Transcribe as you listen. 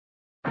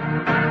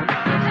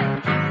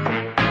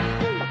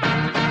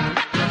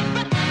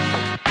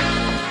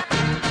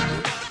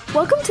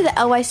Welcome to the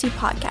LYC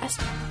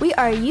podcast. We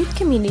are a youth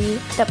community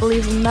that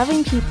believes in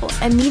loving people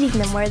and meeting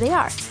them where they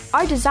are.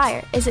 Our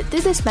desire is that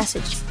through this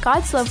message,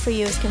 God's love for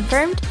you is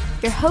confirmed,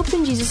 your hope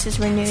in Jesus is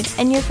renewed,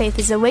 and your faith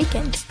is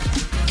awakened.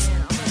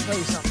 Man, I'm going to tell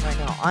you something right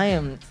now. I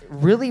am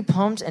really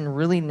pumped and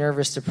really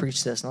nervous to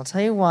preach this, and I'll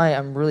tell you why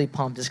I'm really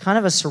pumped. It's kind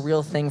of a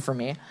surreal thing for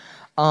me.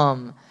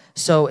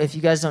 So if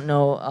you guys don't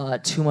know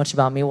too much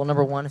about me, well,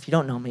 number one, if you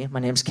don't know me, my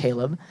name's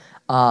Caleb.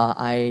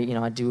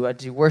 I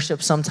do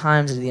worship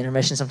sometimes, I do the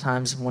intermission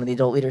sometimes. I'm one of the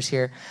adult leaders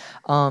here.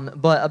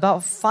 But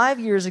about 5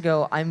 years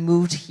ago, I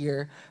moved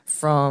here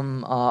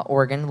from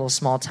Oregon, a little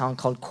small town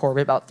called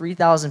Corbett, about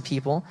 3,000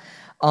 people.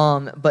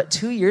 But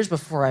 2 years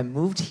before I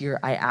moved here,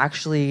 I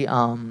actually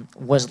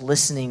was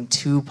listening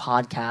to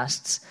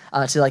podcasts,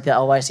 to like the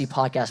LYC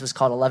podcast. It was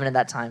called 11 at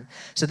that time.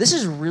 So this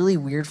is really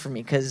weird for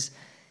me because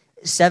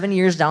 7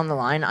 years down the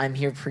line, I'm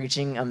here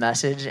preaching a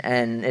message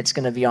and it's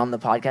going to be on the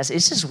podcast.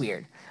 It's just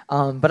weird.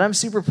 But I'm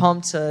super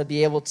pumped to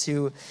be able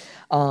to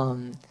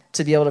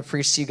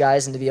preach to you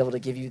guys and to be able to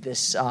give you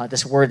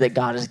this word that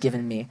God has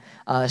given me.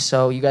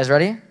 So you guys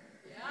ready? Yeah.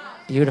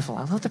 Beautiful.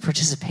 I love the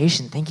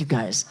participation. Thank you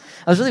guys.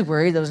 I was really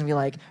worried that I was going to be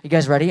like, you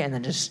guys ready? And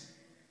then just...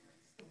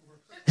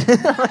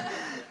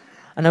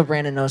 I know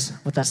Brandon knows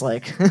what that's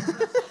like.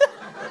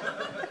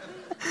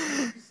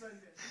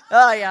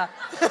 Oh, yeah.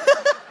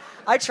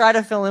 I try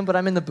to fill in, but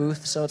I'm in the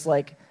booth, so it's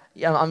like,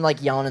 yeah, I'm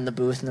like yelling in the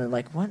booth, and they're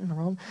like, what in the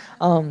world?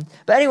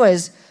 But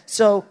anyways,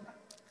 so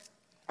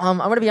I'm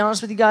going to be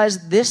honest with you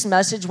guys. This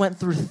message went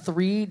through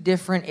 3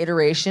 different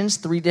iterations,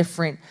 3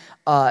 different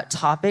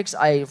topics.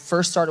 I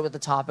first started with the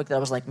topic that I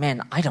was like,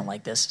 man, I don't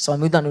like this. So I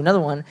moved on to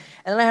another one.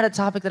 And then I had a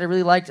topic that I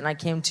really liked, and I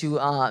came to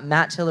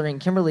Matt, Tiller, and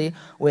Kimberly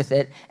with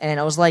it. And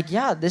I was like,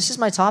 yeah, this is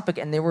my topic.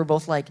 And they were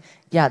both like,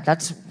 yeah,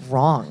 that's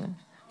wrong.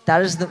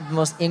 That is the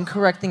most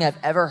incorrect thing I've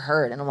ever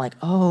heard. And I'm like,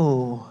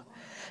 oh.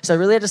 So I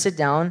really had to sit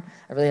down.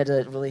 I really had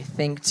to really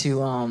think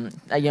to,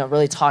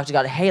 really talk to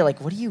God. Hey,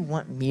 like, what do you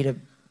want me to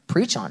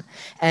preach on?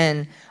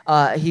 And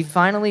he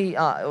finally,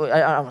 I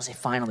don't want to say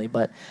finally,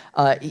 but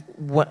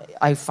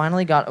I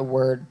finally got a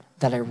word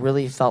that I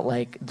really felt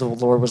like the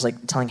Lord was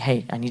like telling,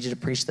 hey, I need you to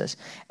preach this.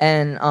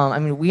 And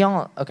we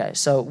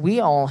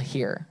all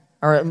here,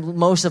 or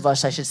most of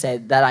us, I should say,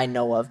 that I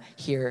know of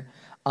here,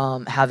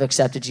 have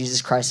accepted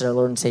Jesus Christ as our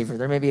Lord and Savior.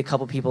 There may be a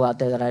couple people out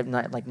there that I'm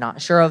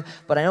not sure of,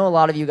 but I know a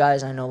lot of you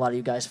guys, and I know a lot of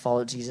you guys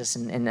follow Jesus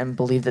and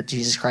believe that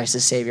Jesus Christ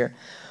is Savior.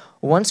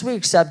 Once we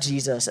accept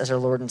Jesus as our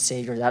Lord and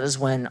Savior, that is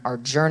when our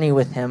journey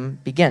with Him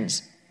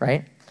begins,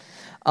 right?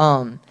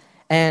 And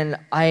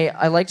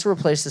I like to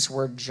replace this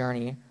word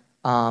journey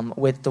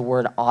with the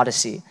word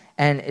odyssey.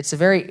 And it's a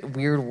very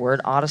weird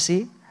word,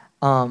 odyssey.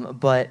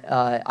 But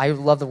I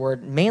love the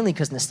word mainly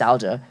because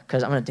nostalgia,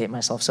 because I'm going to date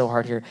myself so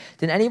hard here.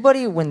 Did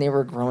anybody, when they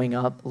were growing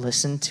up,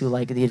 listen to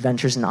like the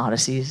Adventures in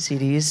Odyssey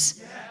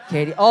CDs? Yeah.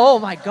 Katie? Oh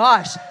my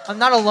gosh, I'm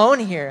not alone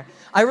here.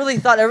 I really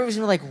thought everybody was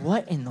going to be like,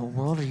 what in the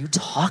world are you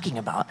talking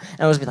about? And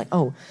I was like,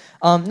 so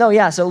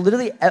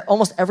literally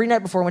almost every night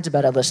before I went to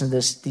bed, I listened to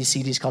these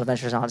CDs called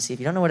Adventures in Odyssey. If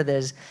you don't know what it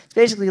is, it's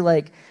basically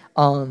like,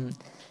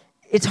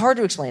 it's hard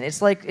to explain.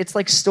 It's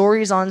like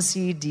stories on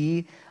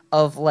CD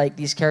of like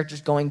these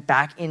characters going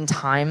back in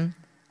time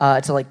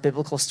to like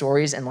biblical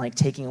stories and like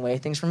taking away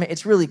things from it.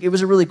 It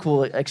was a really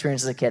cool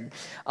experience as a kid.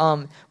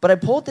 But I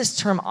pulled this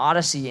term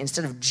odyssey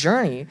instead of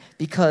journey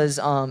because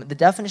the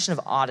definition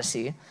of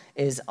odyssey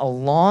is a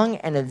long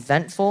and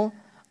eventful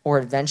or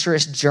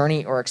adventurous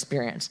journey or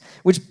experience,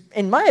 which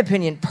in my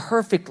opinion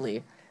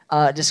perfectly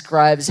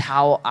describes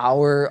how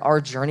our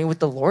journey with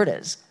the Lord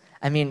is.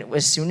 I mean,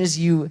 as soon as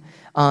you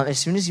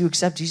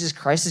accept Jesus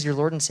Christ as your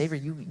Lord and Savior,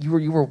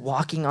 you were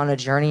walking on a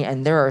journey,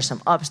 and there are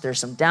some ups, there's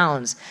some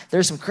downs,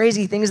 there's some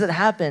crazy things that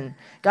happen.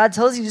 God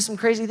tells you to do some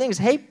crazy things.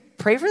 Hey,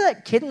 pray for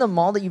that kid in the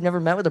mall that you've never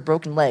met with a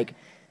broken leg.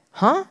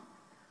 Huh?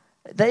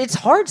 It's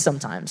hard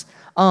sometimes.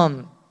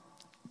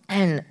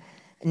 And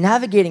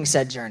navigating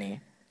said journey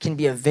can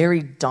be a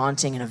very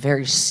daunting and a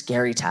very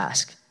scary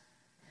task.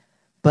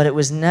 But it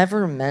was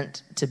never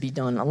meant to be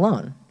done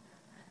alone.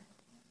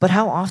 But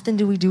how often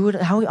do we do it?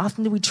 How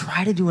often do we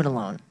try to do it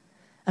alone?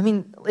 I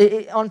mean,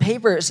 on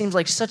paper, it seems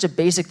like such a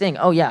basic thing.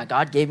 Oh yeah,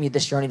 God gave me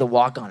this journey to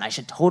walk on. I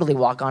should totally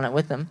walk on it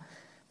with Him.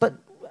 But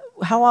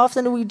how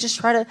often do we just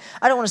try to,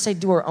 I don't want to say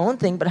do our own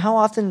thing, but how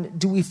often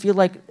do we feel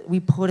like we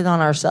put it on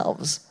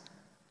ourselves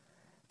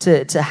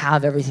to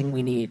have everything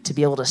we need, to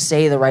be able to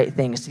say the right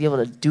things, to be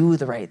able to do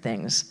the right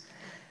things?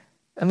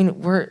 I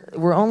mean,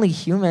 we're only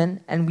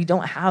human, and we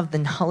don't have the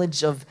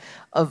knowledge of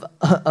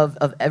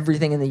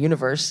everything in the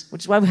universe,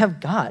 which is why we have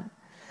God.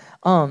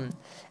 I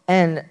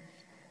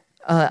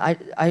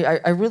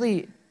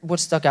really, what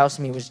stuck out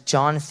to me was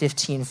John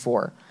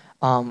 15:4,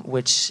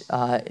 which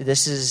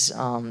this is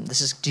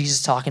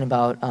Jesus talking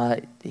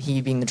about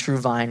He being the true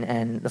vine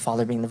and the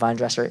Father being the vine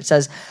dresser. It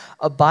says,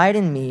 "Abide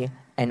in me,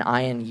 and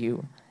I in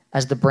you.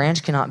 As the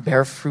branch cannot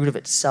bear fruit of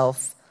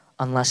itself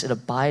unless it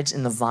abides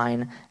in the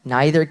vine,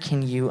 neither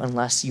can you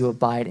unless you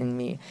abide in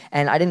me.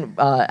 And I didn't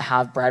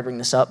have Brad bring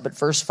this up, but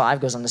verse 5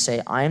 goes on to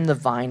say, I am the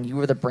vine, you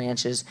are the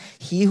branches.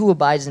 He who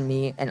abides in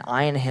me and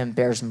I in him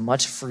bears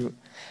much fruit,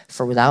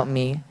 for without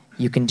me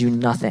you can do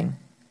nothing.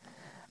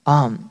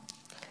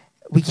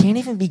 We can't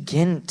even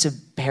begin to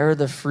bear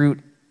the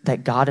fruit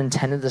that God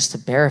intended us to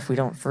bear if we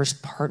don't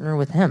first partner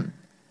with him.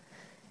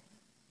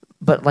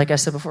 But like I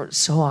said before,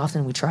 so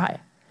often we try.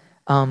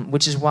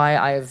 Which is why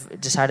I've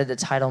decided to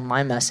title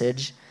my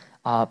message,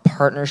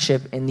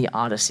 Partnership in the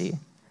Odyssey.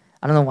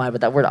 I don't know why,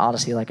 but that word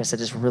Odyssey, like I said,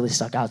 just really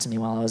stuck out to me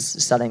while I was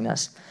studying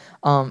this.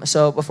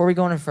 So before we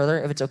go any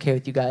further, if it's okay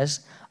with you guys,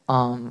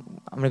 I'm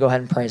going to go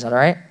ahead and pray. Is that all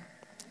right?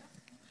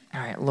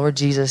 All right, Lord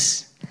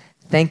Jesus,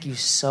 thank you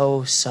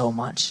so, so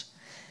much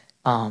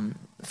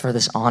for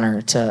this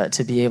honor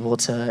to be able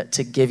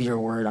to give your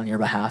word on your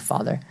behalf,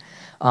 Father.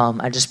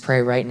 I just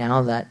pray right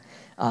now that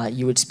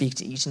you would speak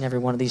to each and every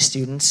one of these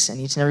students and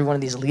each and every one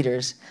of these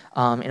leaders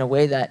in a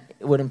way that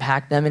would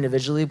impact them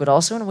individually, but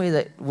also in a way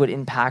that would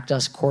impact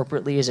us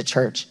corporately as a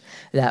church,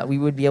 that we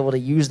would be able to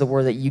use the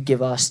word that you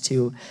give us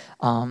to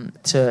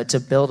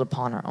build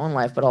upon our own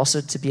life, but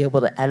also to be able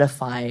to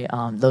edify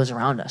those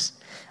around us.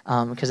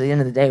 Because at the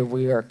end of the day,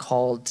 we are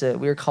called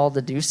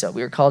to do so.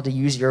 We are called to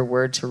use your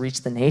word to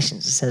reach the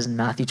nations. It says in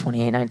Matthew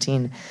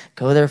 28:19,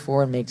 go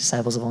therefore and make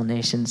disciples of all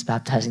nations,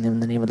 baptizing them in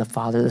the name of the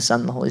Father, the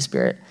Son, and the Holy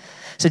Spirit.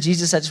 So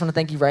Jesus, I just want to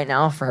thank you right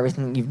now for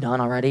everything that you've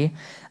done already,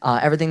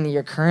 everything that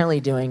you're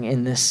currently doing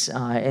in this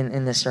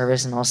in this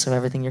service, and also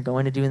everything you're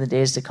going to do in the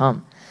days to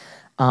come.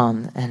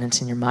 And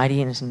it's in your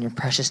mighty and it's in your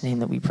precious name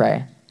that we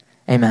pray.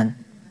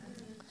 Amen.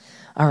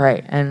 All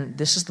right, and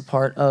this is the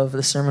part of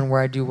the sermon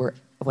where I do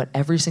what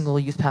every single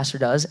youth pastor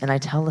does, and I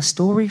tell a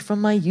story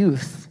from my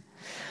youth.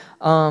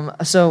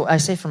 So I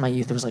say from my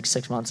youth, it was like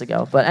 6 months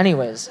ago. But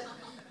anyways,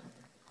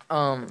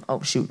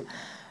 oh shoot.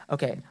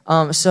 Okay,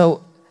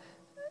 so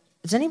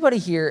has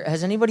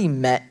anybody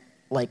met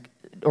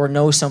or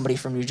know somebody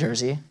from New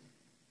Jersey?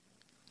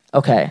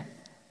 Okay,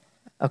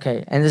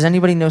 and does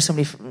anybody know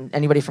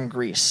anybody from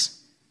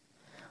Greece?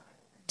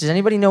 Does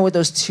anybody know what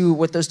those two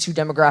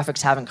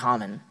demographics have in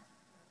common?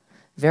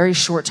 Very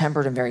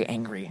short-tempered and very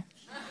angry.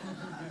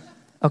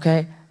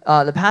 Okay,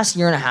 the past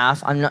year and a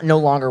half, I'm no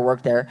longer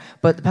work there,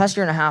 but the past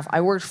year and a half,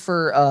 I worked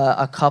for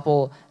a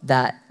couple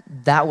that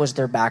was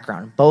their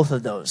background, both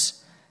of those.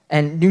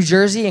 And New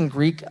Jersey and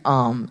Greek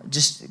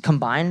just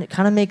combined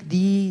kind of make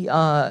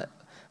the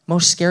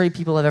most scary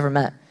people I've ever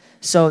met.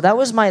 So that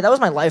was my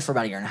life for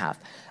about a year and a half.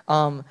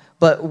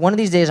 But one of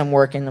these days I'm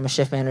working, I'm a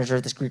shift manager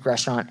at this Greek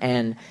restaurant,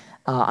 and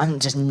I'm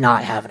just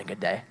not having a good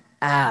day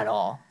at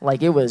all.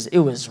 Like it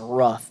was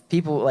rough.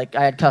 People, I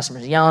had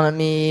customers yelling at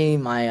me.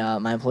 My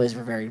employees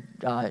were very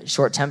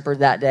short-tempered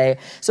that day.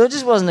 So it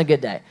just wasn't a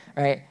good day,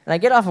 right? And I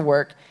get off of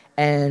work,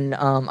 and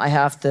I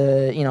have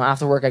to,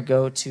 after work I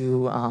go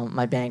to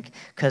my bank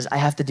because I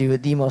have to do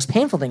the most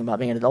painful thing about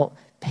being an adult,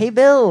 pay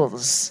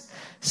bills.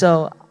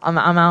 So I'm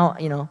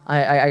out,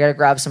 I got to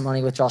grab some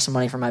money, withdraw some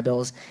money from my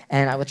bills,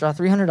 and I withdraw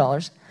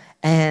 $300,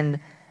 and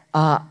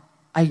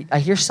I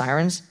hear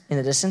sirens in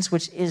the distance,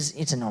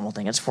 it's a normal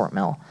thing. It's Fort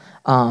Mill.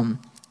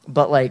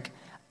 But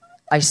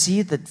I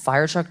see the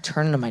fire truck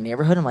turn into my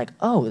neighborhood. I'm like,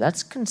 oh,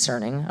 that's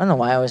concerning. I don't know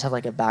why I always have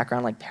a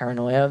background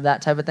paranoia of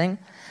that type of thing.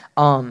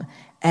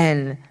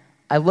 And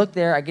I look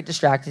there, I get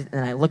distracted,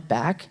 and I look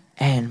back,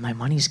 and my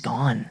money's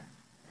gone.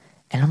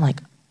 And I'm like,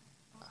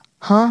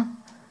 huh?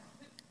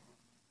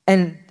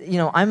 And,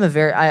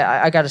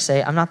 I got to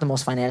say, I'm not the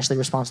most financially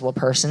responsible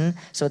person.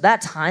 So at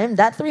that time,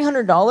 that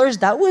 $300,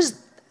 that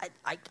was,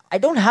 I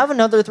don't have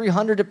another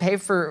 $300 to pay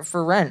for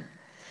rent.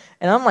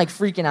 And I'm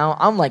freaking out.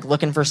 I'm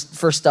looking for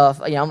stuff.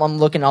 I'm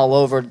looking all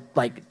over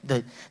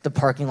the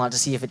parking lot to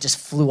see if it just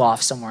flew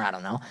off somewhere. I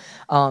don't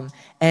know.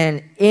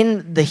 And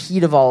in the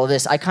heat of all of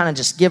this, I kind of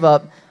just give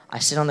up. I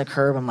sit on the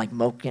curb.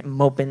 I'm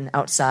moping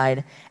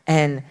outside.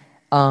 And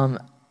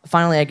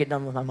finally I get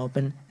done with my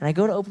moping. And I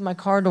go to open my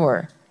car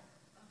door.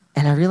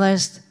 And I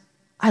realized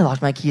I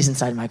locked my keys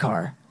inside my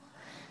car.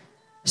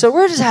 So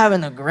we're just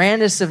having the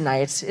grandest of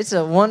nights. It's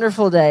a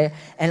wonderful day.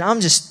 And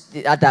I'm just,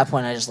 at that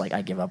point,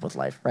 I give up with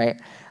life, right?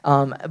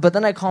 But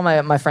then I call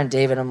my friend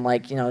David. I'm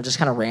just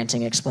kind of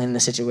ranting, explaining the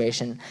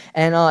situation.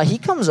 And he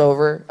comes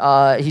over.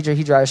 He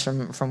drives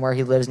from where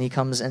he lives, and he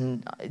comes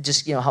and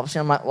just, helps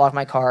me lock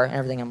my car and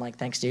everything. I'm like,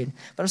 thanks, dude.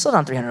 But I'm still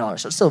down $300,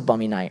 so it's still a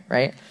bummy night,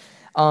 right?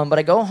 But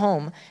I go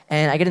home,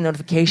 and I get a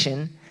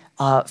notification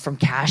from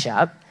Cash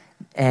App,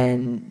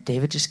 and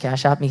David just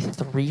Cash Apped me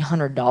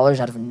 $300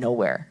 out of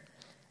nowhere.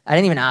 I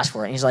didn't even ask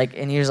for it.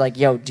 And he was like,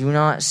 yo, do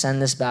not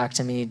send this back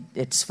to me.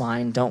 It's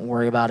fine. Don't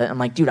worry about it. I'm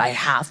like, dude, I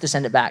have to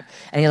send it back.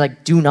 And he's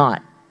like, do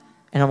not.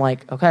 And I'm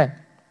like, okay.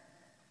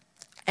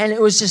 And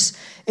it was just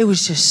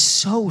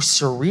so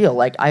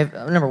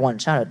surreal. Number one,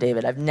 shout out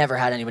David. I've never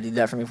had anybody do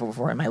that for me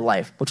before in my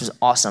life, which was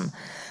awesome.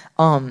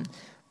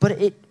 But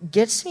it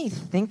gets me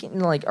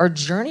thinking, our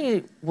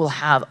journey will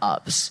have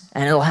ups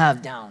and it'll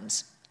have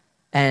downs.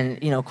 And,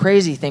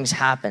 crazy things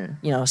happen.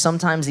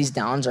 Sometimes these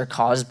downs are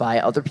caused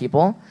by other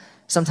people.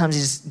 Sometimes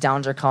these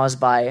downs are caused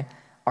by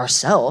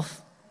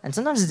ourselves. and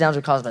sometimes the downs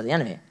are caused by the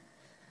enemy.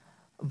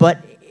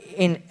 But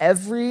in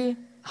every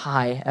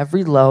high,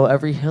 every low,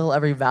 every hill,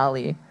 every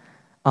valley,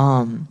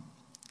 the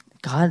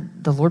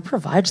Lord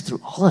provides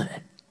through all of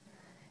it.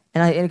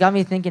 And it got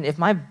me thinking, if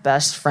my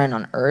best friend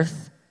on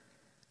earth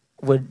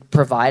would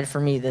provide for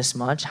me this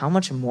much, how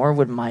much more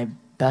would my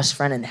best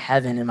friend in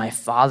heaven and my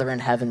Father in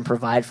heaven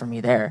provide for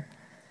me there?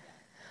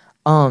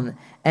 And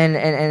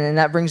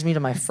that brings me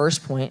to my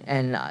first point.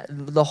 And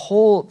the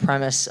whole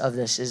premise of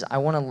this is I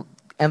want to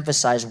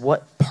emphasize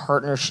what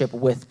partnership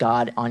with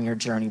God on your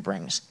journey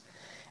brings.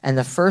 And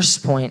the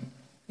first point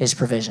is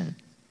provision.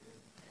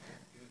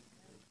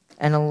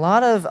 And a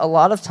lot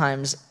of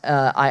times,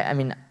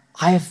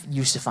 I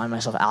used to find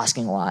myself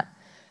asking a lot,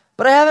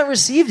 but I haven't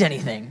received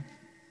anything.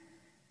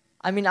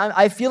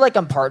 I feel like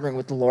I'm partnering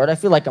with the Lord. I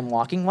feel like I'm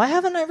walking. Why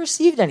haven't I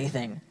received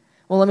anything?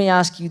 Well, let me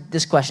ask you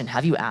this question.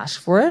 Have you asked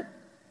for it?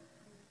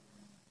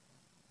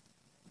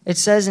 It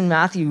says in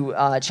Matthew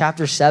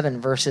chapter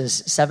 7,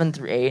 verses 7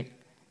 through 8,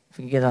 if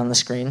we can get it on the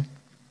screen.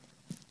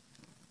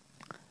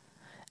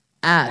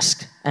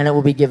 Ask, and it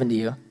will be given to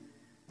you.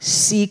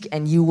 Seek,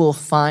 and you will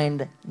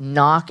find.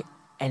 Knock,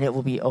 and it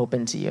will be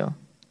open to you.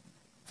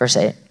 Verse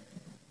 8.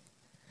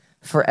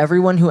 For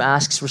everyone who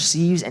asks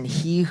receives, and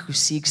he who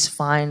seeks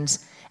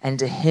finds, and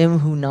to him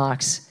who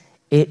knocks,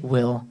 it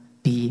will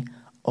be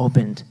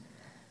opened.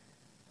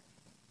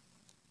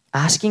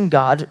 Asking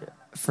God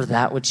for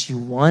that which you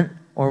want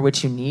or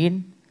which you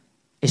need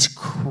is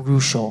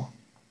crucial.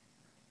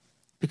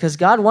 Because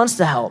God wants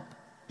to help.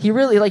 He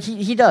really,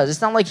 he does.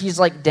 It's not like he's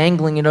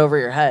dangling it over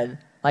your head.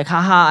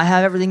 Haha, I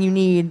have everything you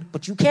need,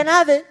 but you can't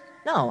have it.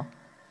 No.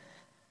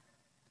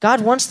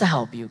 God wants to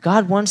help you.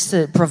 God wants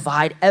to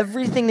provide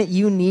everything that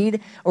you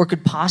need or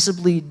could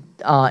possibly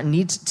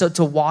need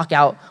to walk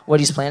out what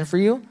he's planned for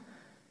you.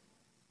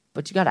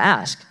 But you got to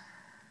ask.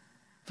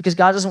 Because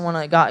God doesn't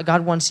want to,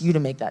 God wants you to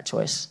make that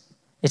choice.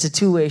 It's a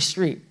two-way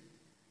street.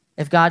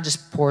 If God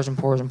just pours and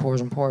pours and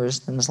pours and pours,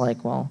 then it's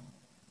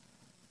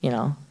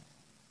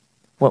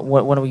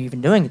what are we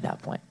even doing at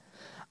that point?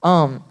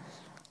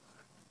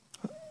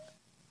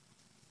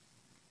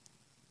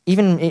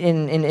 Even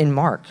in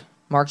Mark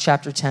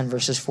chapter 10,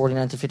 verses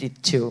 49 to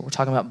 52, we're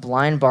talking about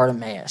blind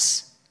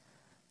Bartimaeus.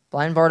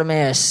 Blind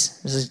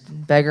Bartimaeus is a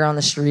beggar on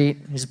the street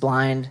who's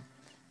blind,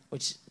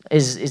 which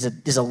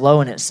is a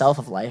low in itself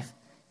of life.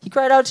 He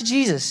cried out to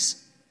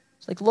Jesus.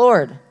 It's like,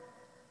 Lord.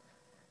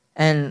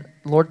 And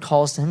Lord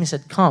calls to him. He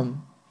said,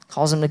 come.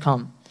 Calls him to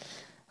come.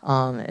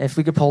 If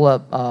we could pull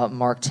up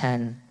Mark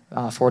 10,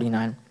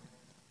 49.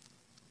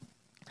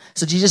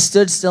 So Jesus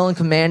stood still and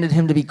commanded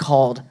him to be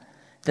called.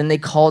 Then they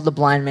called the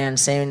blind man,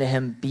 saying to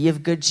him, be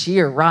of good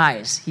cheer,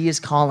 rise, he is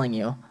calling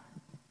you.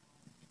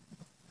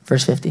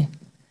 Verse 50.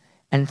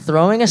 And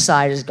throwing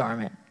aside his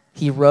garment,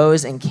 he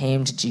rose and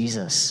came to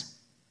Jesus.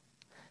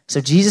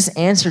 So Jesus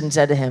answered and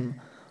said to him,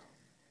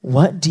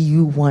 what do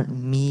you want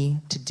me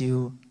to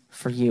do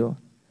for you?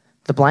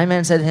 The blind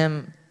man said to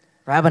him,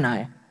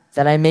 Rabboni,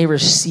 that I may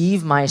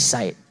receive my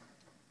sight.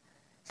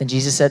 Then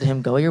Jesus said to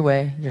him, go your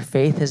way, your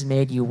faith has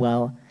made you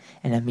well.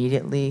 And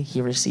immediately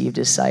he received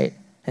his sight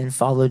and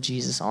followed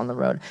Jesus on the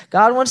road.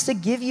 God wants to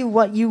give you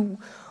what you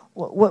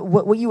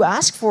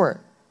ask for,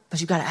 but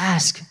you got to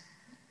ask.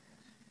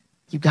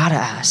 You got to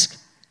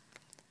ask.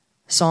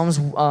 Psalms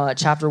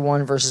chapter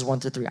 1, verses 1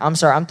 through 3. I'm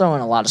sorry, I'm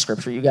throwing a lot of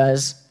scripture, you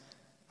guys.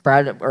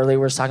 Brad earlier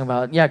was talking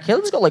about,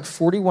 Caleb's got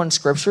 41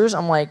 scriptures.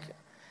 I'm like,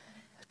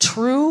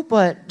 true,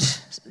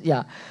 but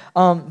yeah.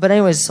 But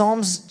anyways,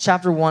 Psalms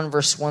chapter 1,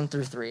 verse 1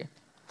 through 3.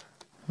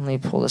 Let me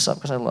pull this up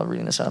because I love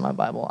reading this out of my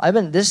Bible.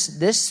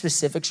 This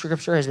specific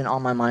scripture has been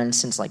on my mind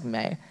since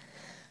May.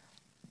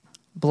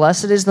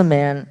 Blessed is the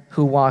man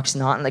who walks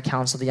not in the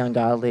counsel of the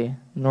ungodly,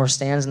 nor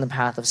stands in the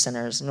path of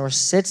sinners, nor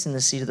sits in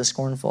the seat of the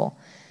scornful.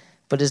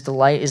 But his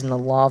delight is in the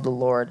law of the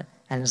Lord,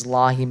 and his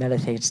law he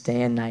meditates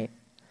day and night.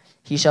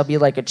 He shall be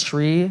like a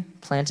tree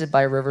planted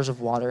by rivers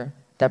of water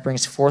that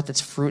brings forth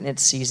its fruit in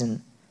its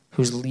season,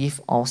 whose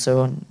leaf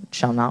also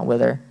shall not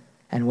wither,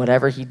 and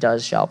whatever he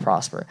does shall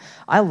prosper.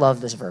 I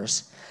love this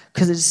verse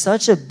because it's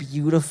such a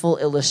beautiful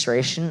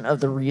illustration of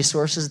the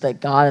resources that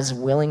God is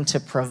willing to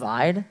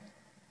provide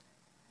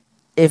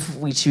if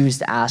we choose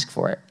to ask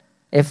for it,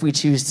 if we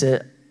choose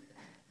to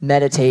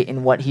meditate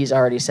in what he's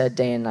already said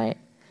day and night.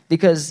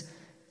 Because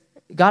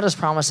God has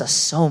promised us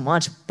so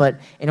much, but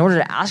in order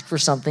to ask for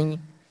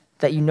something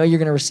that you know you're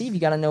going to receive, you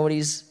got to know what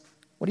he's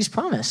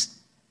promised.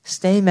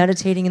 Stay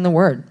meditating in the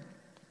word.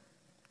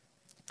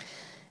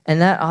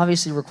 And that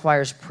obviously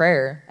requires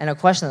prayer. And a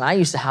question that I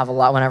used to have a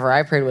lot whenever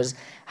I prayed was,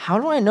 how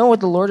do I know what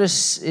the Lord is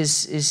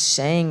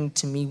saying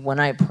to me when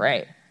I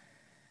pray?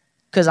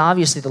 Because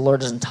obviously the Lord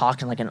doesn't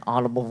talk in an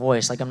audible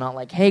voice. I'm not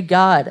like, hey,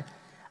 God,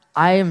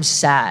 I am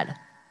sad.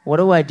 What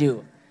do I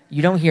do?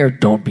 You don't hear,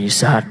 don't be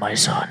sad, my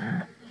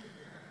son,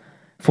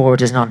 for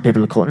it is not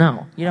biblical.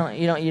 No, you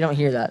don't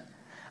hear that.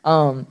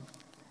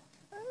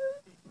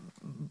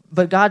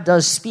 But God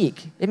does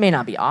speak. It may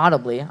not be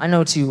audibly. I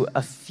know to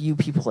a few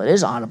people it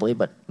is audibly,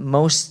 but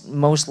most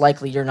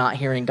likely you're not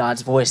hearing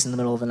God's voice in the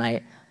middle of the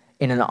night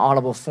in an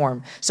audible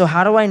form. So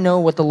how do I know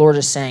what the Lord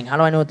is saying? How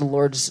do I know what the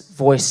Lord's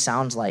voice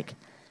sounds like?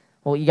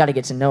 Well, you got to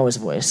get to know his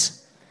voice.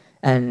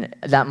 And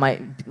that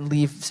might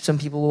leave some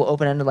people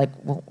open-ended like,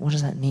 well, what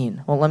does that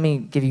mean? Well, let me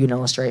give you an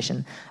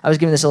illustration. I was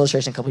given this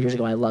illustration a couple years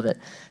ago. I love it.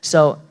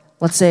 So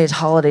let's say it's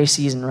holiday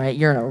season, right?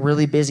 You're in a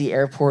really busy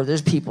airport.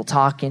 There's people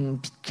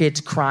talking, kids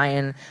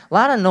crying, a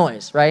lot of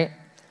noise, right?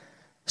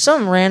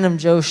 Some random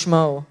Joe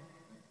Schmo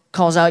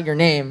calls out your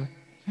name.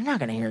 You're not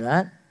going to hear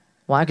that.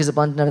 Why? Because it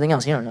blends and everything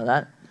else. You don't know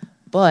that.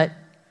 But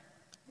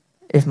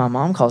if my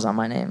mom calls out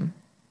my name,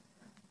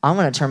 I'm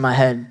going to turn my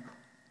head,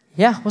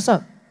 yeah, what's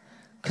up?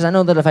 Because I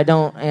know that if I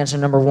don't answer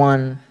number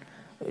one,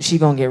 she's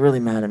going to get really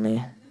mad at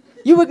me.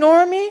 You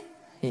ignoring me?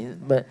 Yeah,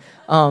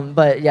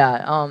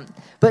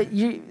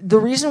 the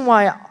reason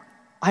why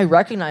I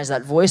recognize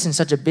that voice in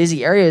such a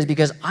busy area is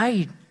because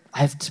I've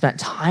spent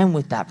time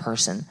with that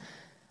person.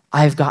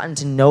 I've gotten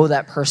to know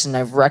that person.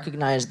 I've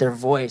recognized their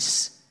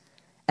voice.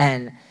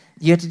 And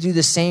you have to do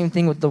the same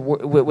thing with the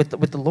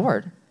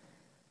Lord.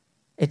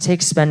 It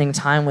takes spending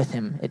time with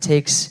him. It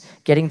takes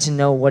getting to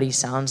know what he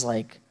sounds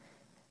like.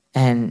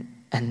 And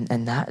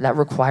that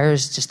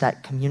requires just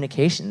that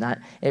communication.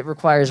 That it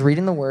requires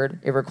reading the word.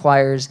 It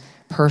requires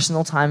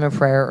personal time of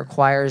prayer. It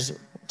requires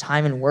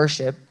time in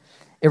worship.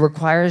 It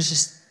requires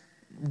just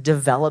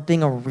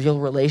developing a real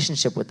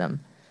relationship with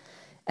him.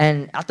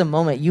 And at the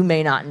moment, you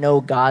may not know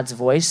God's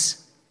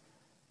voice,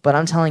 but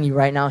I'm telling you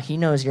right now, he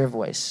knows your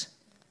voice.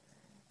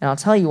 And I'll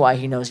tell you why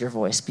he knows your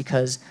voice,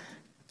 because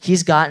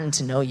he's gotten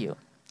to know you.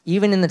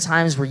 Even in the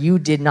times where you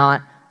did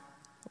not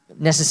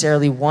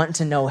necessarily want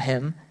to know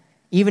him,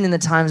 even in the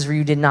times where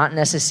you did not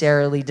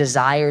necessarily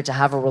desire to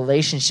have a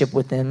relationship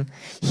with him,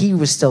 he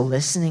was still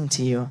listening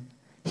to you.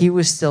 He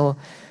was still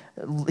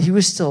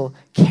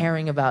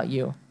caring about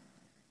you.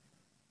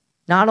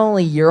 Not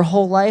only your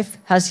whole life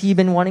has he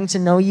been wanting to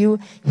know you,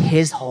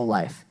 his whole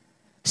life.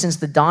 Since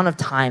the dawn of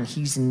time,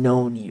 he's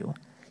known you.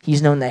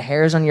 He's known the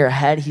hairs on your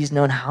head. He's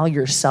known how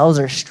your cells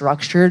are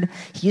structured.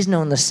 He's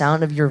known the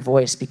sound of your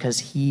voice because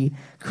he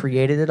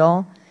created it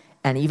all.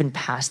 And even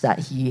past that,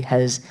 he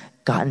has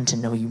gotten to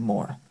know you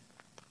more.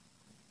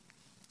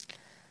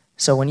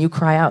 So when you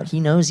cry out, he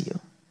knows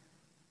you.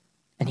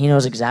 And he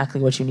knows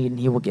exactly what you need, and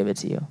he will give it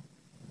to you.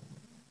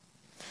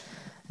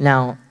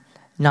 Now,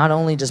 not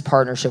only does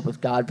partnership with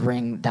God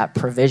bring that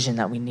provision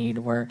that we need,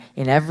 where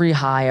in every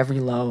high, every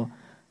low,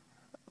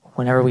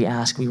 whenever we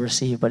ask, we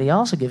receive, but he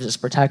also gives us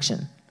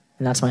protection.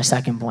 And that's my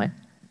second point.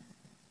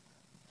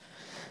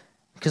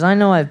 Because I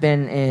know I've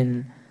been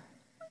in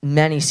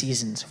many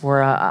seasons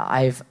where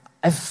I've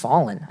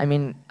fallen. I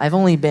mean, I've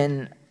only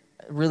been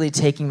really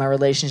taking my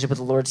relationship with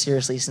the Lord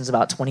seriously since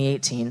about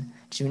 2018,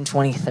 June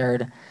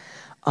 23rd.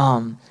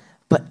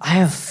 But I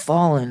have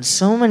fallen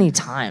so many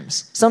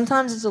times.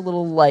 Sometimes it's a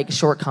little like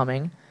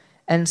shortcoming,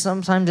 and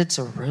sometimes it's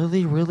a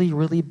really, really,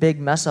 really big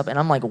mess up. And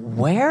I'm like,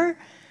 where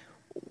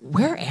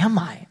am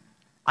I?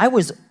 I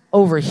was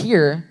over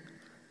here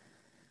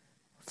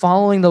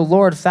following the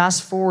Lord.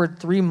 Fast forward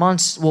 3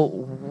 months. Well,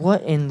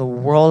 what in the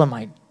world am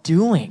I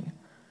doing?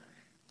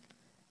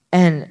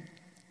 And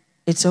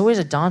it's always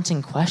a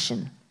daunting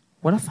question.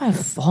 What if I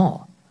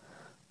fall?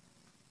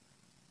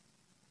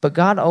 But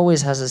God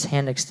always has his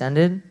hand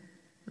extended,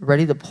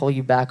 ready to pull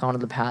you back onto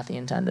the path he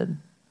intended.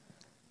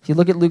 If you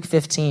look at Luke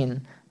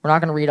 15, we're not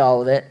going to read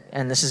all of it,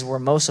 and this is where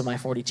most of my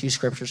 42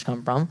 scriptures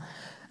come from.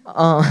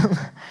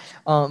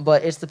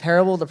 But it's the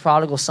parable of the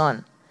prodigal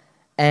son.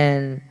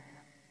 And,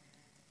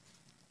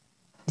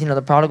 you know,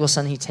 the prodigal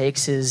son, he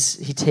takes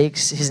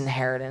his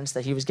inheritance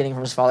that he was getting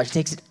from his father. He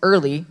takes it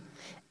early,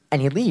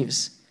 and he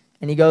leaves.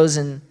 And he goes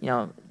and, you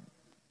know,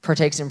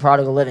 partakes in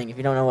prodigal living. If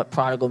you don't know what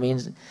prodigal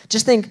means,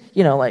 just think,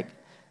 you know, like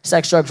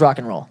sex, drugs, rock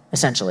and roll,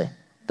 essentially.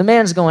 The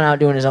man's going out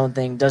doing his own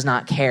thing, does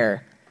not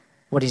care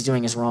what he's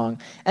doing is wrong,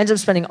 ends up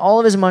spending all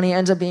of his money,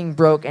 ends up being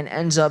broke, and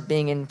ends up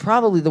being in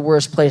probably the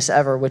worst place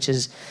ever, which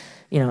is,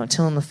 you know,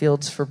 tilling the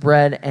fields for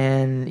bread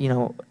and, you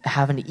know,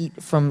 having to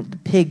eat from the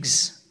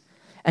pigs.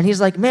 And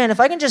he's like, man, if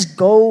I can just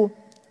go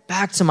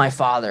back to my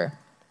father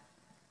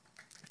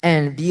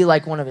and be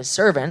like one of his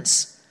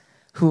servants,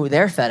 who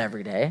they're fed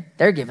every day,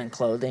 they're given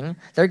clothing,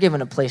 they're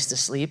given a place to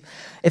sleep.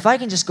 If I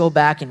can just go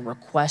back and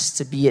request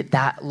to be at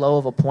that low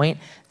of a point,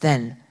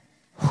 then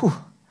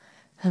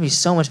that'd be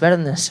so much better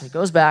than this. So he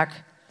goes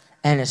back,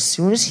 and as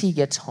soon as he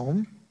gets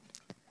home,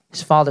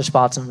 his father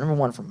spots him, number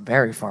one, from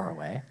very far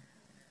away.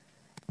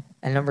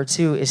 And number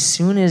two, as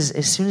soon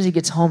as he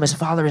gets home, his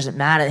father isn't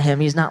mad at him.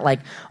 He's not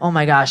like, oh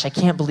my gosh, I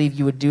can't believe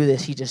you would do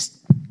this.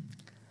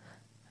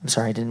 I'm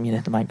sorry, I didn't mean to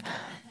hit the mic.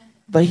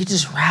 But he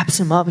just wraps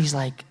him up. He's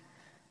like,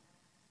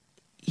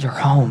 you're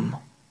home.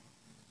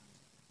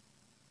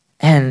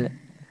 And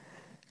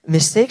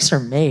mistakes are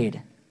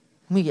made.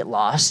 We get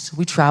lost.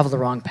 We travel the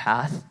wrong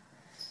path.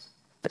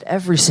 But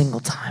every single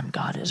time,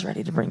 God is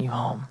ready to bring you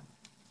home.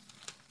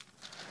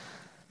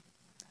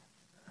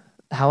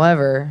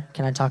 However,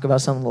 can I talk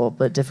about something a little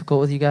bit difficult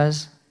with you guys?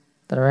 Is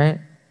that all right?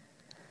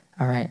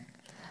 All right.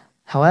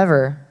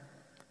 However,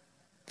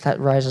 that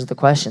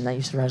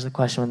used to rise the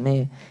question with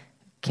me.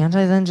 Can't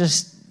I then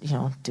just,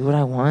 do what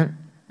I want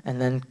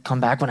and then come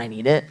back when I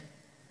need it?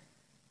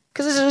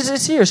 Because it's a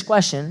serious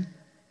question,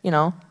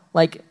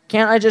 Like,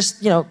 can't I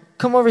just,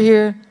 come over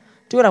here,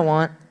 do what I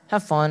want,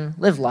 have fun,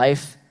 live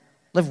life,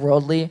 live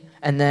worldly,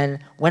 and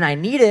then when I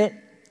need it,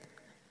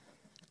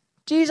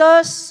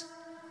 Jesus,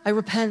 I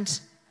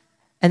repent.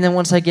 And then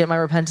once I get my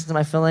repentance and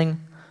my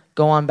filling,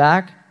 go on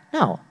back?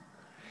 No.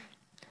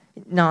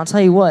 Now, I'll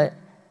tell you what,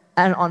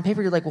 and on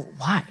paper you're like, well,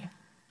 why?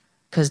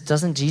 Because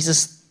doesn't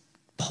Jesus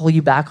pull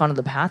you back onto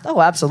the path?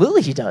 Oh,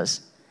 absolutely he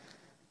does.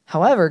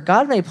 However,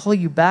 God may pull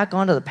you back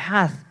onto the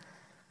path,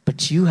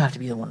 but you have to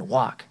be the one to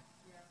walk.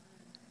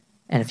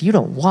 And if you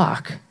don't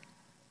walk,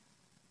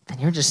 then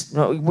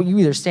you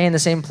either stay in the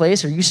same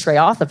place or you stray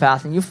off the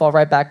path and you fall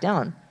right back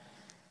down.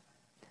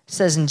 It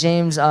says in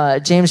James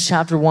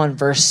chapter 1,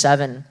 verse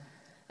 7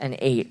 and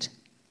 8,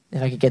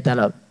 if I could get that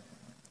up.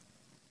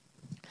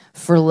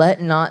 For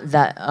let not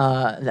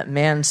that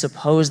man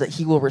suppose that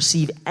he will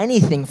receive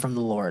anything from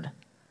the Lord.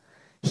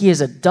 He is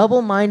a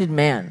double-minded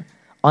man,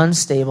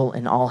 unstable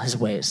in all his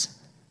ways.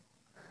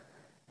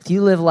 If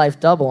you live life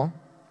double,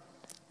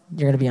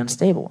 you're going to be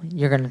unstable.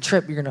 You're going to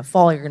trip, you're going to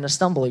fall, you're going to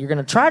stumble, you're going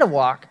to try to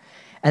walk,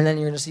 and then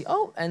you're going to see,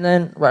 and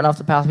then right off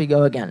the path we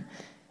go again.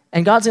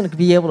 And God's going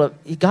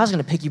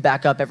to pick you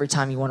back up every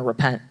time you want to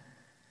repent.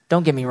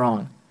 Don't get me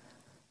wrong.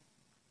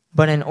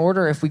 But in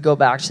order, if we go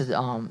back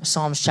to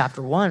Psalms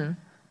chapter 1,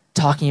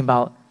 talking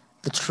about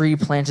the tree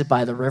planted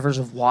by the rivers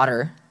of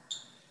water,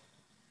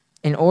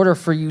 in order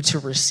for you to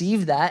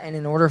receive that and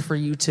in order for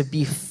you to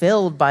be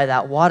filled by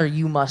that water,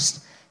 you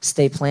must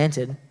stay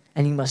planted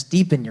and you must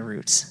deepen your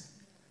roots.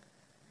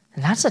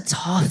 And that's a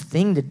tough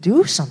thing to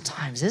do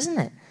sometimes, isn't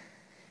it?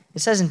 It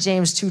says in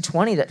James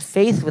 2:20 that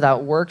faith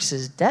without works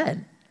is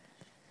dead.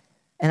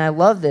 And I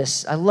love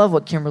this. I love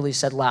what Kimberly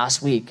said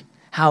last week,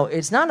 how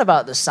it's not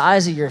about the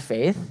size of your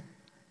faith,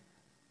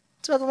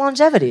 it's about the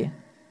longevity.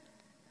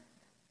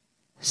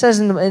 It says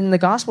in the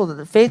gospel that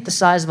the faith the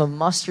size of a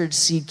mustard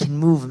seed can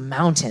move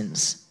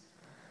mountains.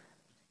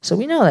 So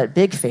we know that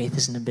big faith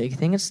isn't a big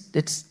thing.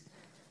 It's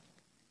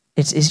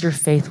is your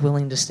faith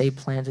willing to stay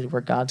planted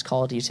where God's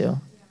called you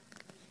to?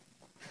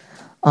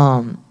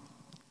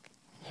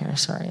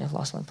 Sorry, I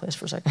lost my place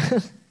for a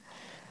second.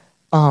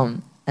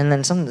 And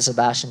then something that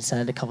Sebastian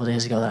said a couple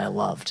days ago that I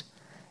loved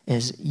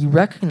is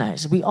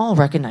we all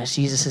recognize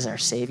Jesus as our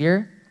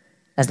Savior,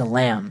 as the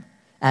Lamb,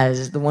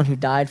 as the one who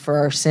died for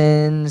our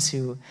sins,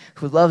 who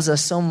loves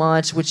us so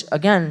much, which,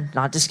 again,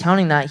 not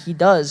discounting that, he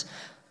does.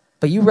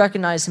 But you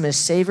recognize him as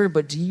Savior,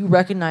 but do you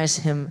recognize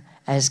him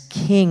as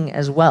King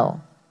as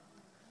well?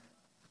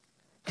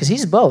 Because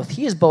he's both.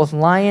 He is both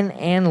lion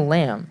and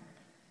lamb.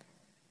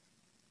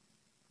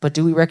 But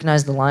do we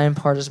recognize the lion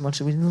part as much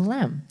as we do the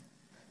lamb?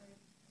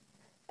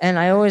 And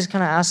I always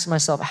kind of ask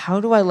myself, how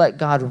do I let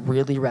God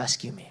really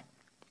rescue me?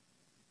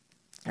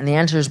 And the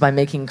answer is by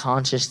making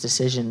conscious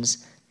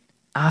decisions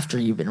after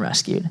you've been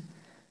rescued.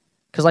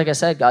 Because like I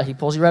said, God, he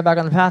pulls you right back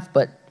on the path,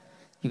 but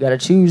you got to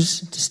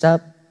choose to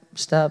step.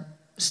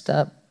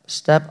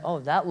 Oh,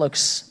 that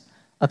looks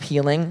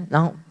appealing.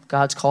 No,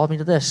 God's called me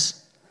to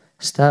this.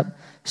 Step.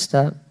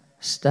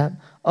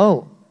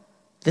 Oh,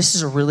 this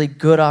is a really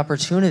good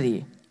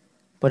opportunity,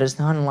 but it's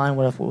not in line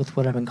with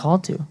what I've been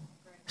called to.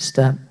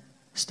 Step.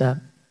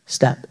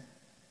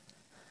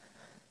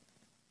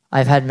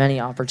 I've had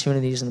many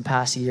opportunities in the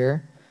past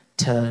year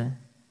and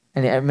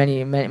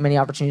many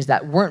opportunities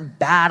that weren't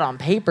bad on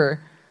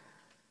paper.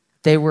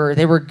 They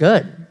were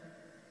good.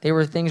 They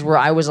were things where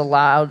I was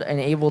allowed and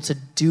able to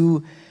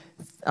do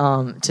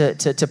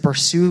to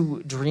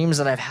pursue dreams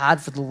that I've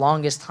had for the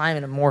longest time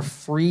in a more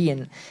free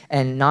and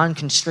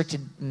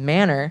non-constricted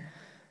manner,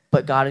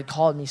 but God had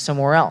called me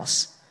somewhere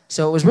else.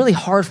 So it was really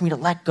hard for me to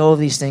let go of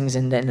these things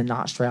and to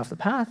not stray off the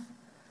path.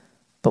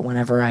 But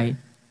whenever I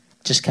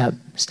just kept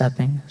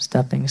stepping,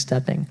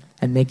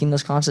 and making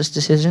those conscious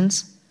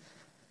decisions,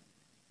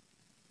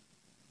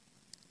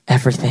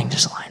 everything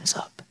just lines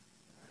up.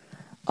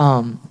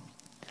 And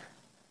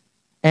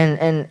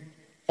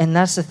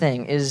that's the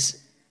thing,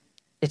 is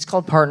it's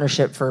called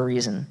partnership for a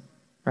reason,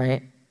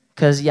 right?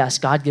 Because yes,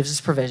 God gives us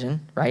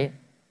provision, right?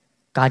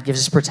 God gives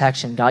us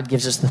protection. God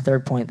gives us the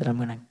third point that I'm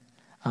going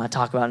to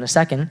talk about in a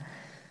second.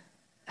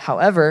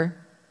 However,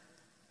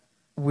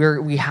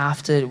 we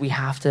have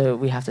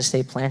to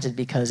stay planted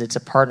because it's a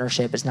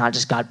partnership. It's not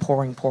just God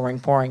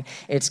pouring.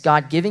 It's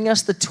God giving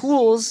us the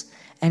tools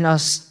and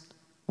us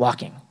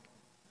walking.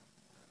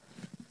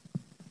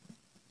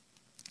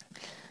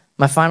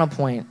 My final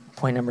point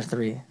number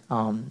 3,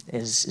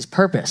 is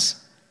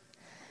purpose.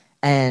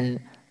 And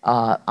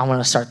I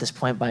want to start this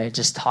point by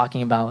just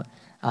talking about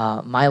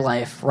my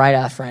life right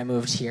after I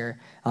moved here,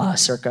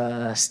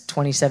 circa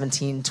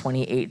 2017,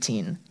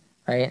 2018,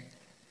 right?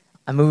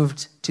 I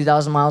moved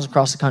 2,000 miles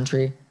across the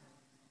country.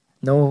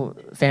 No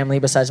family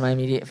besides my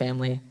immediate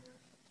family.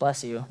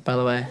 Bless you, by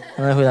the way. I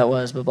don't know who that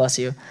was, but bless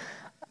you.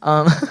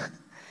 I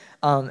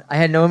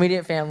had no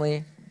immediate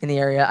family in the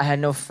area. I had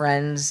no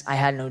friends. I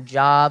had no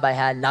job. I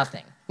had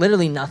nothing.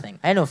 Literally nothing.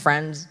 I had no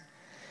friends.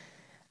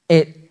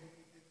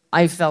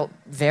 I felt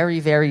very,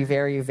 very,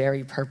 very,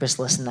 very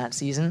purposeless in that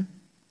season.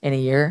 in a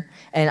year.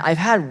 And I've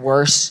had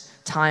worse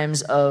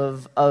times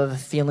of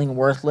feeling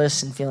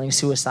worthless and feeling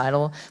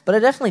suicidal, but I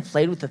definitely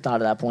played with the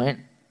thought at that point.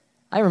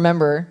 I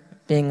remember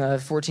being a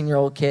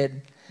 14-year-old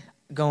kid,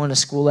 going to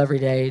school every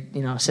day,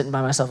 sitting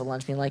by myself at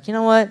lunch, being like, you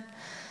know what?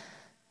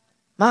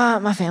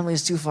 My family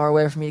is too far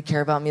away for me to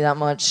care about me that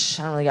much.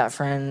 I don't really got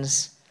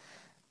friends.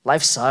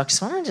 Life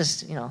sucks. Why don't I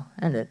just,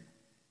 end it?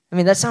 I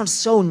mean, that sounds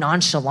so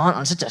nonchalant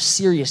on such a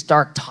serious,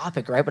 dark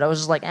topic, right? But I was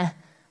just like,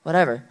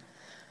 whatever.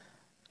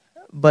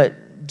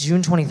 But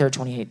June 23rd,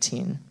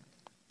 2018,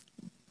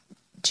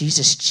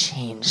 Jesus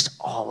changed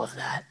all of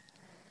that.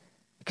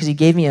 Because he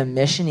gave me a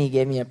mission, he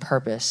gave me a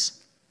purpose.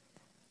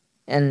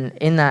 And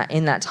in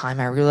that time,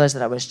 I realized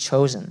that I was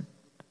chosen.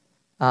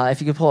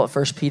 If you could pull up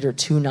 1 Peter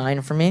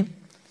 2:9 for me.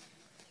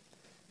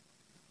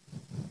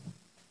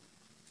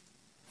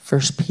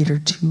 1 Peter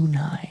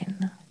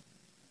 2:9.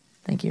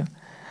 Thank you.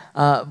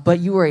 But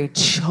you are a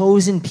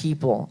chosen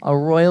people, a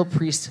royal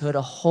priesthood,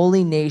 a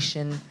holy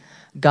nation,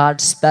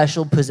 God's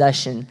special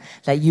possession,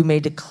 that you may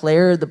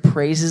declare the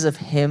praises of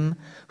him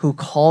who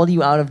called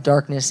you out of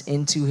darkness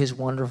into his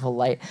wonderful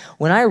light.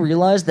 When I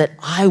realized that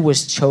I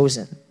was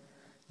chosen,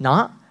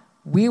 not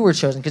we were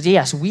chosen, because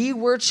yes, we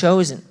were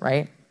chosen,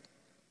 right?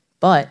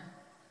 But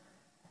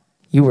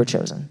you were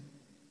chosen.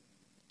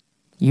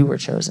 You were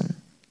chosen.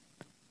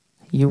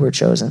 You were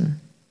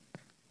chosen.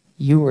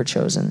 You were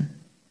chosen.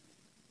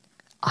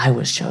 I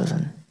was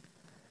chosen.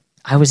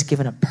 I was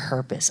given a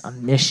purpose, a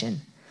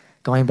mission.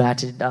 Going back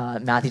to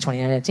Matthew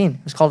 29:19,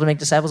 it was called to make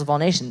disciples of all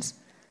nations.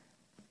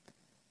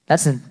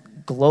 That's a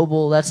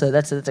global, that's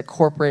a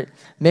corporate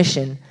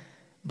mission,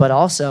 but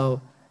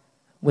also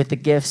with the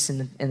gifts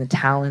and the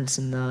talents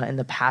and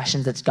the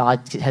passions that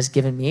God has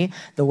given me,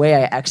 the way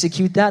I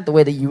execute that, the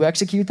way that you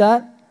execute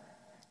that,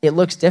 it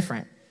looks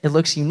different. It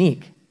looks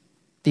unique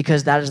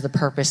because that is the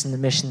purpose and the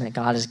mission that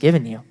God has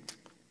given you.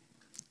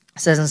 It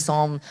says in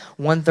Psalm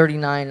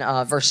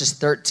 139, verses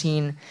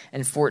 13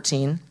 and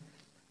 14,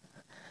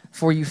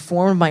 "For you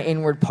formed my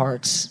inward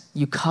parts.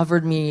 You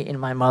covered me in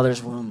my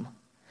mother's womb.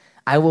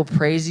 I will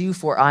praise you,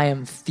 for I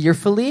am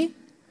fearfully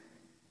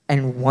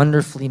and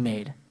wonderfully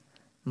made.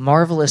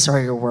 Marvelous are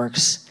your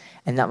works,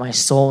 and that my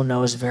soul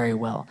knows very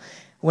well."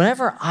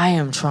 Whenever I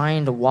am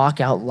trying to walk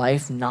out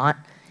life not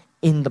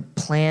in the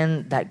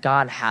plan that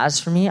God has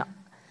for me,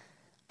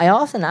 I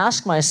often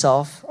ask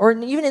myself, or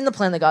even in the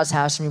plan that God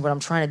has for me, but I'm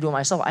trying to do it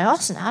myself, I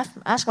often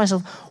ask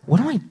myself, what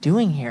am I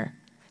doing here?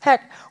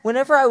 Heck,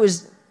 whenever I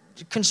was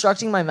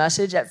constructing my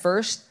message at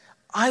first,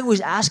 I was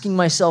asking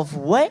myself,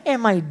 what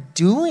am I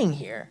doing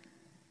here?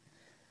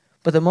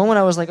 But the moment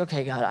I was like,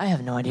 okay, God, I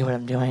have no idea what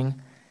I'm doing.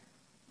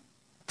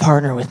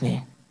 Partner with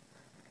me.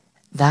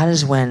 That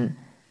is when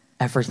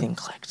everything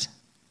clicked.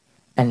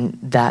 And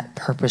that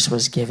purpose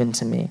was given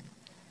to me.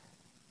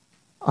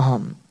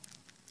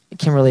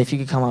 Kimberly, if you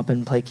could come up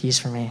and play keys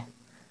for me.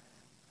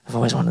 I've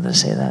always wanted to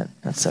say that.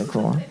 That's so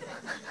cool.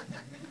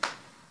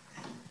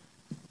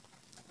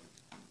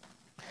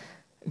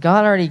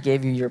 God already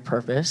gave you your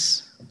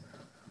purpose.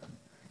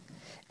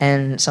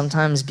 And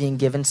sometimes being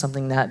given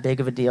something that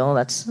big of a deal,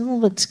 that's a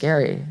little bit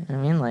scary. You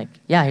know what I mean?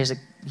 Yeah,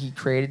 he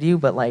created you,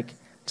 but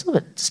it's a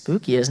little bit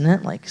spooky, isn't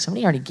it?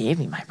 Somebody already gave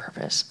me my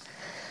purpose.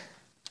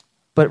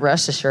 But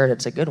rest assured,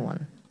 it's a good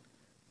one.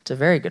 It's a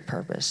very good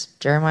purpose.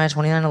 Jeremiah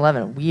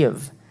 29:11, we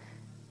have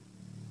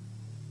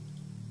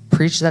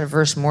preached that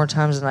verse more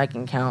times than I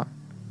can count.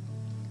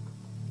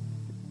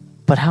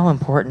 But how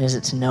important is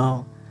it to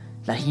know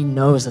that he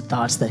knows the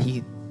thoughts that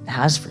he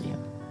has for you?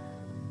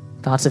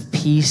 Thoughts of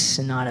peace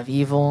and not of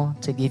evil,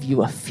 to give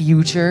you a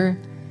future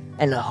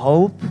and a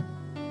hope.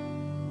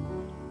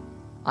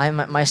 I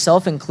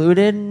myself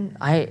included,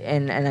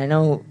 I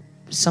know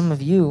some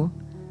of you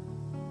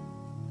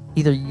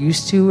either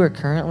used to or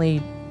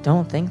currently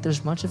don't think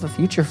there's much of a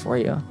future for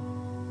you.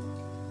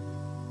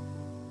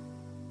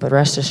 But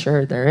rest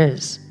assured there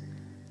is,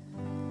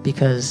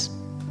 because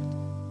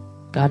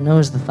God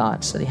knows the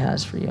thoughts that he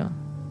has for you.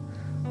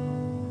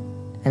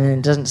 And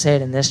it doesn't say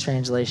it in this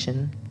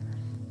translation,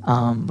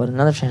 but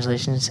another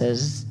translation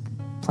says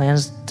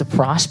plans to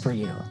prosper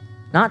you,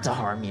 not to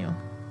harm you.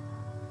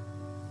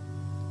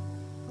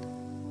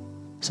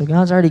 So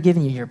God's already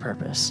given you your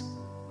purpose.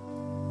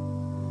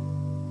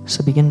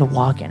 So begin to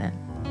walk in it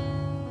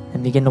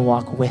and begin to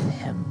walk with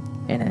him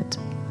in it.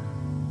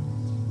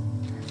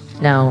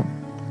 Now,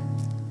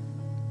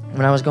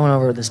 when I was going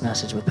over this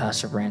message with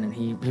Pastor Brandon,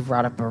 he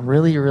brought up a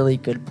really, really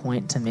good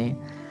point to me.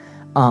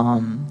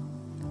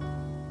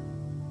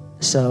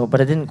 But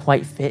it didn't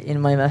quite fit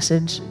in my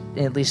message,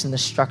 at least in the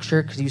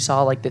structure, because you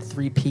saw the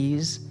 3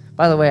 Ps.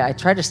 By the way, I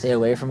tried to stay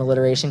away from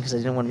alliteration because I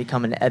didn't want to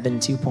become an Eben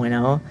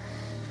 2.0.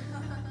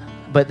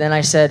 But then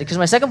I said, because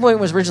my second point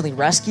was originally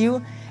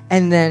rescue,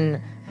 and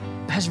then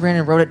Pastor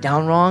Brandon wrote it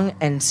down wrong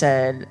and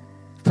said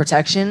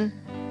protection,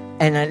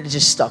 and it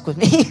just stuck with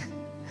me.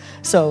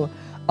 So,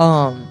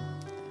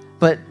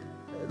 but a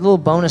little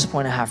bonus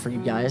point I have for you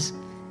guys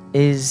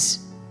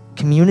is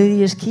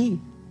community is key.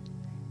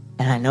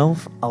 And I know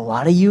a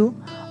lot of you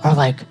are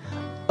like,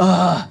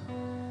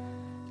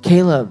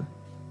 Caleb,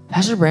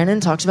 Pastor Brandon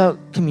talks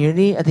about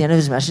community at the end of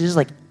his messages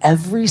like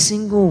every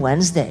single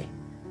Wednesday.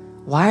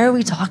 Why are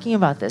we talking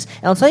about this?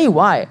 And I'll tell you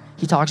why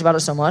he talks about it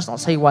so much, and I'll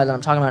tell you why that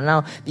I'm talking about it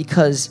now,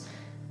 because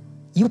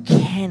you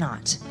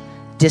cannot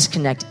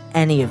disconnect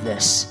any of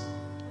this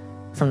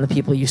from the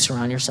people you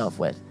surround yourself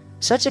with.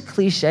 Such a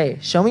cliche.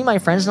 Show me my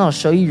friends and I'll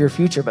show you your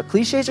future. But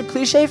cliches are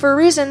cliche for a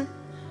reason.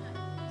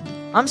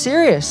 I'm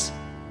serious,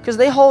 because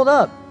they hold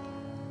up.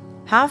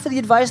 Half of the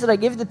advice that I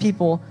give to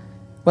people,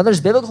 whether it's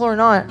biblical or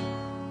not,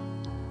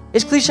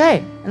 is cliche.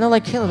 And they're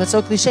like, Caleb, that's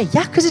so cliche.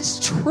 Yeah, because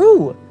it's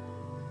true.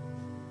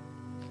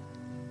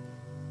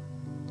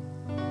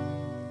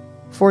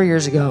 4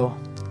 years ago,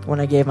 when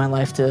I gave my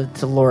life to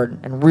the Lord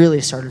and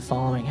really started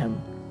following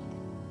him,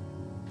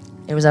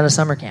 it was at a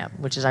summer camp,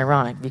 which is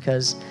ironic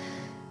because,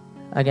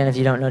 again, if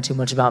you don't know too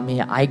much about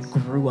me, I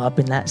grew up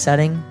in that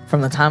setting.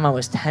 From the time I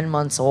was 10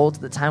 months old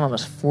to the time I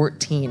was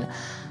 14,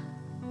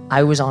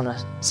 I was on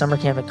a summer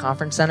camp at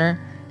Conference Center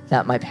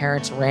that my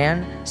parents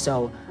ran.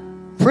 So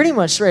pretty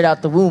much straight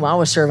out the womb, I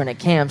was serving at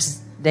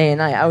camps day and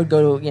night. I would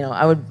go to,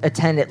 I would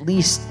attend at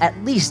least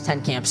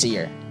 10 camps a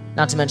year.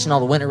 Not to mention all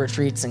the winter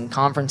retreats and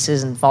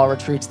conferences and fall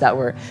retreats that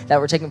were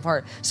taking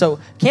part. So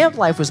camp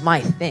life was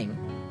my thing.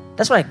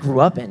 That's what I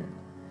grew up in.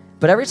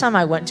 But every time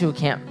I went to a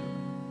camp,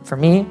 for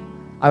me,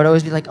 I would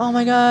always be like, oh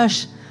my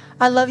gosh,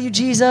 I love you,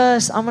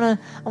 Jesus. I'm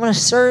gonna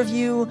serve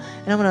you,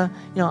 and I'm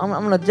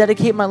gonna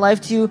dedicate my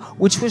life to you,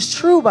 which was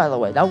true, by the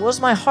way. That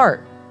was my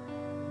heart.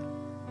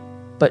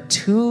 But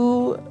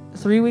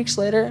 2-3 weeks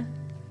later,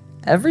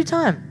 every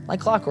time, like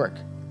clockwork,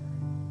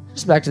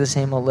 just back to the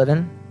same old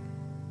living.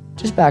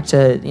 Just back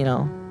to,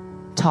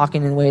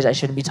 talking in ways I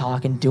shouldn't be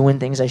talking, doing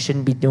things I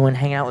shouldn't be doing,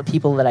 hanging out with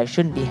people that I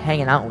shouldn't be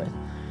hanging out with.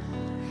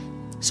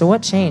 So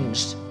what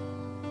changed?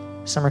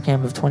 Summer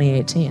camp of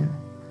 2018.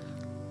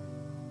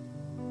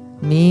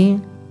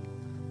 Me,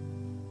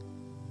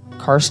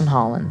 Carson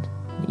Holland,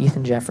 and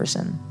Ethan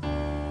Jefferson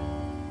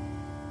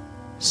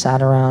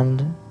sat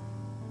around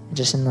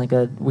just in like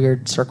a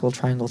weird circle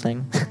triangle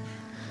thing.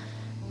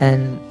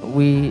 And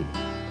we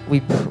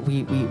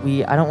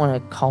I don't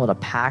want to call it a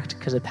pact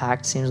because a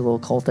pact seems a little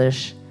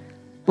cultish,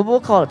 but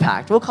we'll call it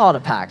a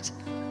pact.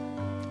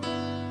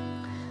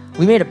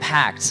 We made a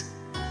pact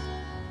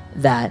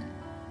that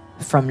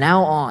from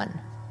now on,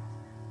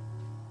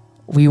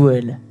 we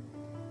would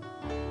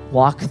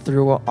walk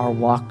through our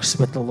walks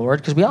with the Lord,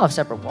 because we all have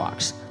separate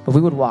walks, but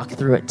we would walk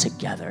through it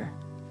together.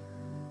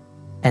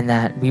 And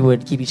that we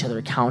would keep each other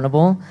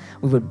accountable.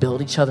 We would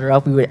build each other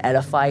up. We would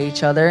edify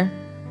each other.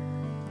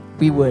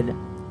 We would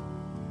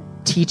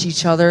teach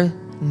each other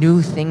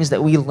new things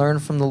that we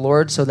learned from the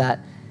Lord so that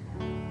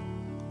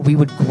we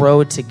would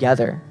grow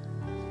together.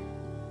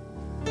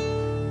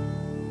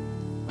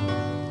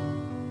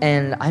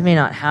 And I may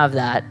not have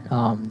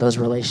those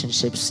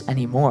relationships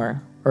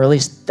anymore, or at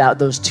least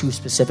those two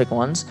specific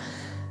ones.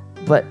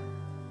 But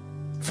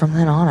from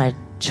then on, I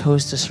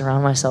chose to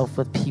surround myself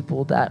with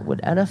people that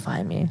would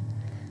edify me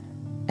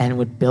and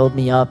would build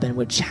me up and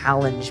would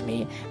challenge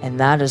me. And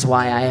that is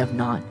why I have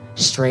not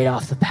strayed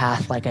off the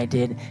path like I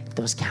did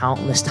those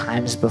countless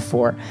times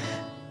before.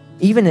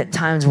 Even at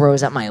times where I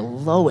was at my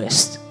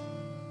lowest,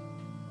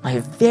 my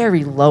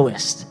very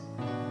lowest,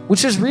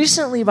 which was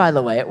recently, by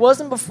the way. It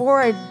wasn't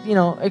before I,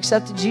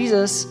 accepted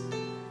Jesus.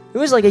 It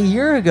was like a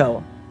year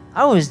ago.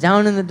 I was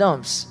down in the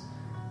dumps.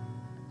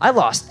 I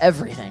lost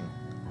everything.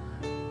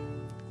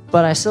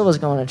 But I still was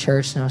going to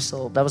church, and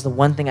that was the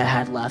one thing I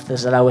had left,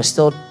 is that I was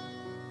still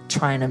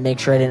trying to make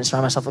sure I didn't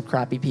surround myself with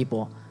crappy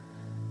people.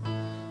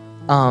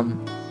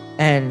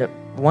 And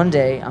one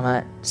day, I'm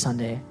at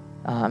Sunday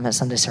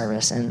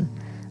service, and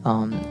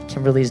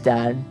Kimberly's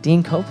dad,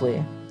 Dean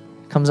Copley,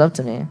 comes up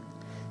to me.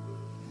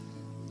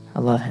 I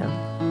love him.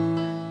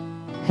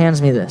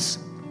 Hands me this.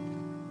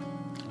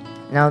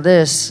 Now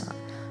this,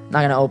 I'm not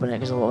going to open it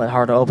because it's a little bit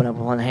hard to open up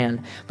with one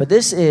hand, but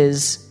this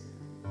is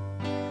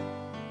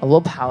a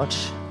little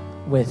pouch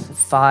with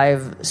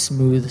 5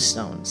 smooth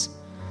stones.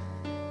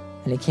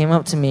 And he came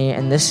up to me,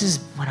 and this is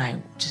when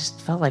I just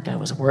felt like I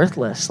was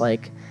worthless,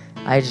 like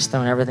I had just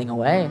thrown everything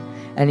away.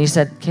 And he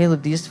said,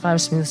 Caleb, these 5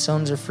 smooth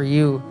stones are for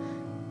you.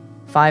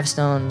 5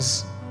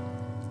 stones,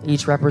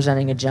 each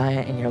representing a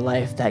giant in your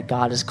life that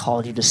God has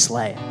called you to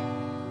slay.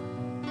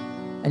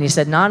 And he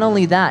said, not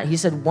only that, he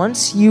said,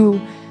 once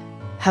you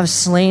have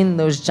slain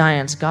those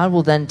giants, God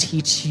will then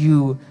teach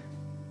you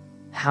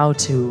how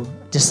to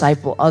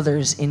disciple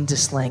others into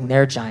slaying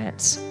their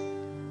giants.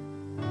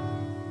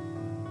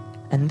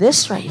 And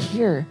this right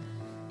here,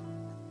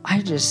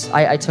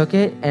 I took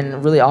it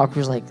and really awkward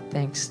was like,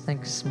 thanks,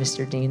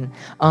 Mr. Dean.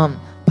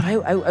 But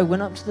I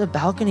went up to the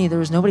balcony, there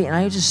was nobody, and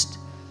I just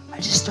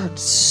started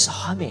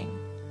sobbing.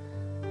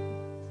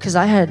 Because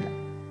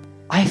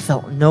I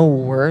felt no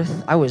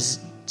worth. I was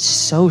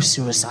so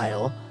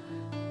suicidal.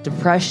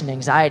 Depression,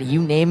 anxiety,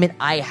 you name it,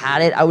 I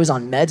had it. I was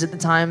on meds at the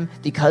time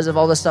because of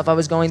all the stuff I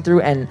was going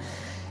through. And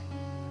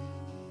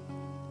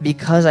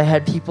because I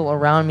had people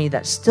around me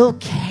that still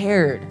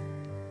cared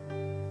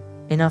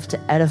enough to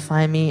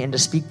edify me and to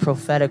speak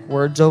prophetic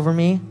words over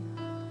me,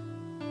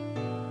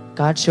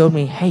 God showed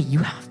me, hey, you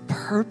have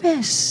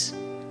purpose.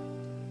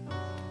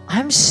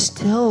 I'm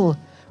still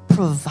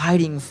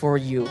providing for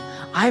you.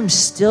 I'm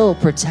still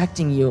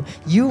protecting you.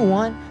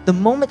 The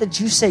moment that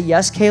you say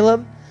yes,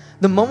 Caleb,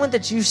 the moment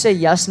that you say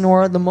yes,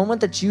 Nora, the moment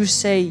that you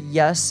say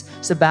yes,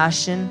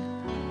 Sebastian,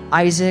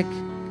 Isaac,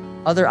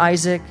 other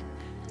Isaac,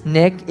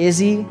 Nick,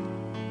 Izzy,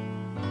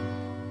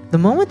 the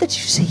moment that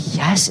you say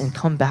yes and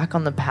come back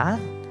on the path,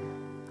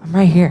 I'm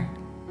right here.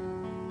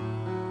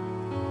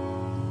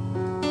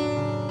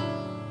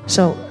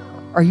 So,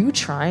 are you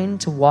trying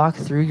to walk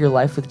through your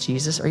life with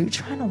Jesus? Are you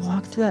trying to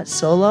walk through that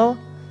solo?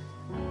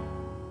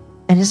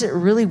 And is it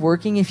really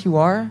working if you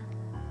are?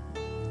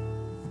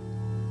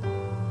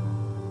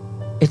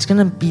 It's going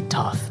to be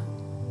tough.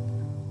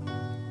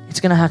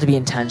 It's going to have to be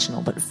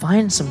intentional, but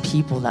find some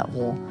people that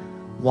will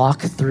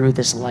walk through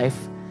this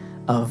life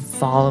of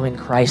following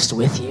Christ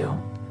with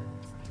you.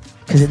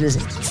 Because it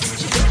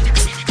isn't.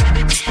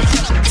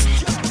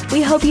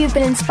 We hope you've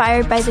been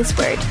inspired by this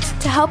word.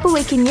 To help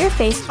awaken your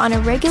faith on a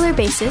regular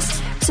basis,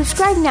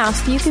 subscribe now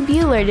so you can be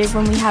alerted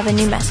when we have a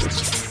new message.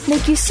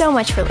 Thank you so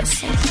much for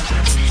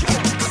listening.